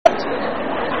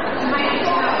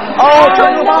Oh,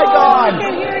 turn your mic on. I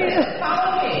can't hear you.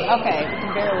 Okay, we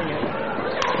can barely hear you.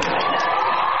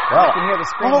 Well, I can hear the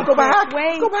scream. Oh, go back.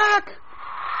 Wait. Go back.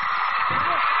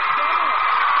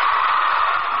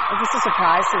 Is this a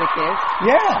surprise to the kids?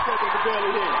 Yeah.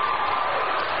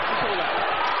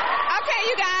 Okay,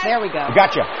 you guys. There we go.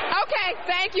 Gotcha. Okay,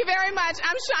 thank you very much.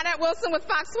 I'm Shawnette Wilson with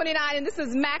Fox 29, and this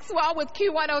is Maxwell with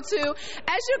Q102.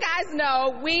 As you guys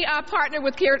know, we partnered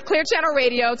with Clear Channel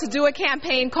Radio to do a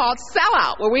campaign called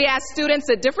Sellout, where we ask students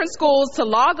at different schools to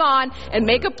log on and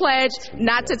make a pledge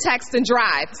not to text and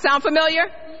drive. Sound familiar?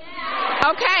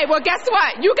 Yeah. Okay, well, guess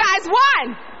what? You guys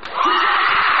won!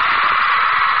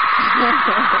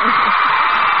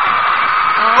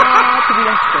 To be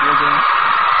again.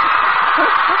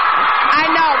 I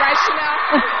know, right, Chanel?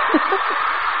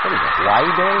 What is it,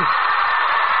 Hawaii Day?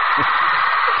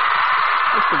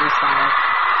 It's pretty style.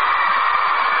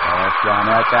 Oh,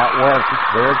 Shawnette, that worked.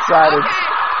 They're excited. Okay.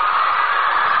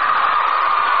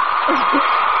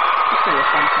 It's pretty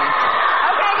fun concert.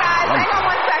 Okay, guys, hang on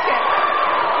 1 second.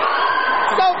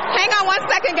 So, hang on 1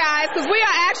 second, guys, because we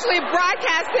are actually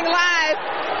broadcasting live.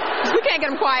 We can't get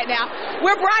them quiet now.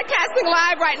 We're broadcasting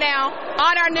live right now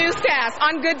on our newscast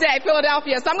on Good Day,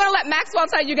 Philadelphia. So I'm going to let Maxwell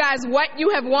tell you guys what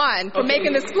you have won for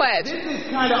making this pledge. This is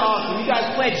kind of awesome. You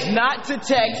guys pledged not to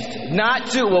text,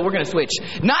 well, we're going to switch.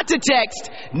 Not to text,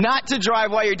 not to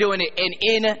drive while you're doing it, and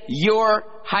in your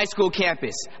high school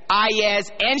campus.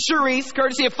 Iyaz and Charice,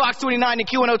 courtesy of Fox 29 and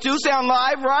Q102, sound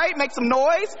live, right? Make some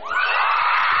noise.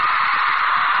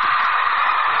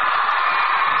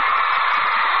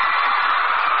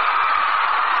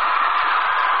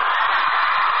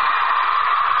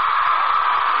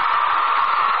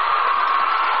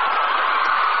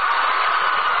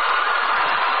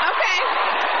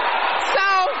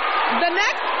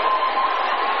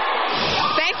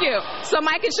 So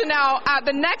Mike and Chanel,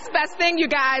 the next best thing, you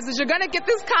guys, is you're going to get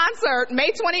this concert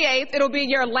May 28th. It'll be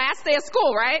your last day of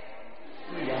school, right?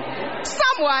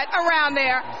 Somewhat around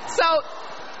there. So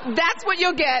that's what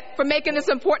you'll get for making this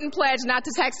important pledge not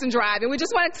to text and drive. And we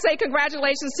just wanted to say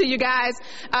congratulations to you guys.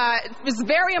 It's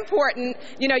very important.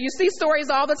 You know, you see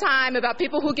stories all the time about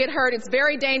people who get hurt. It's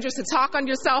very dangerous to talk on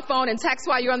your cell phone and text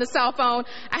while you're on the cell phone.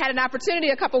 I had an opportunity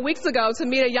a couple weeks ago to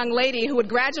meet a young lady who had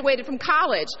graduated from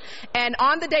college. And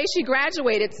on the day she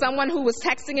graduated, someone who was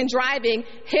texting and driving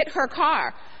hit her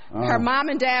car. Oh. Her mom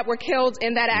and dad were killed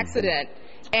in that accident,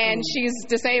 and she's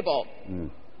disabled.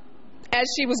 As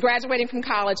she was graduating from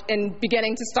college and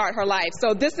beginning to start her life.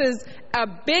 So this is a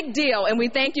big deal, and we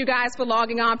thank you guys for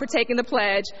logging on, for taking the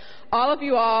pledge. All of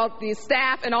you all, the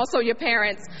staff, and also your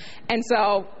parents. And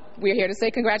so we're here to say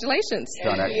congratulations.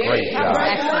 Shawnette, great job.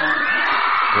 Excellent.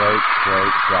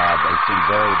 Great job. They seem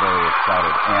very, very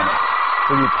excited. And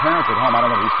for your parents at home, I don't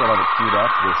know if you still have it queued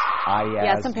up, this Iyaz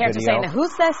Yeah, some parents video. are saying,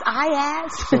 who's this Iyaz?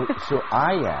 So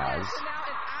Iyaz.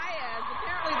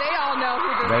 They all know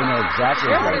who this is. They know exactly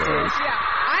what it is. Yeah,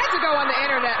 I had to go on the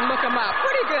internet and look them up.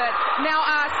 Pretty good. Now,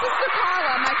 Sister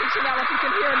Carla, Mike and Chanel, if you can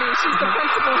hear me, she's the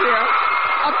principal here.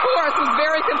 Of course, was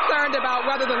very concerned about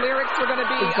whether the lyrics were going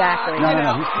to be exactly. No,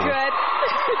 good.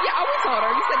 Cool. Yeah, we told her.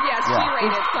 You said yes, she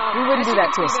rated. So we wouldn't do that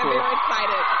to a school. They're very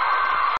excited.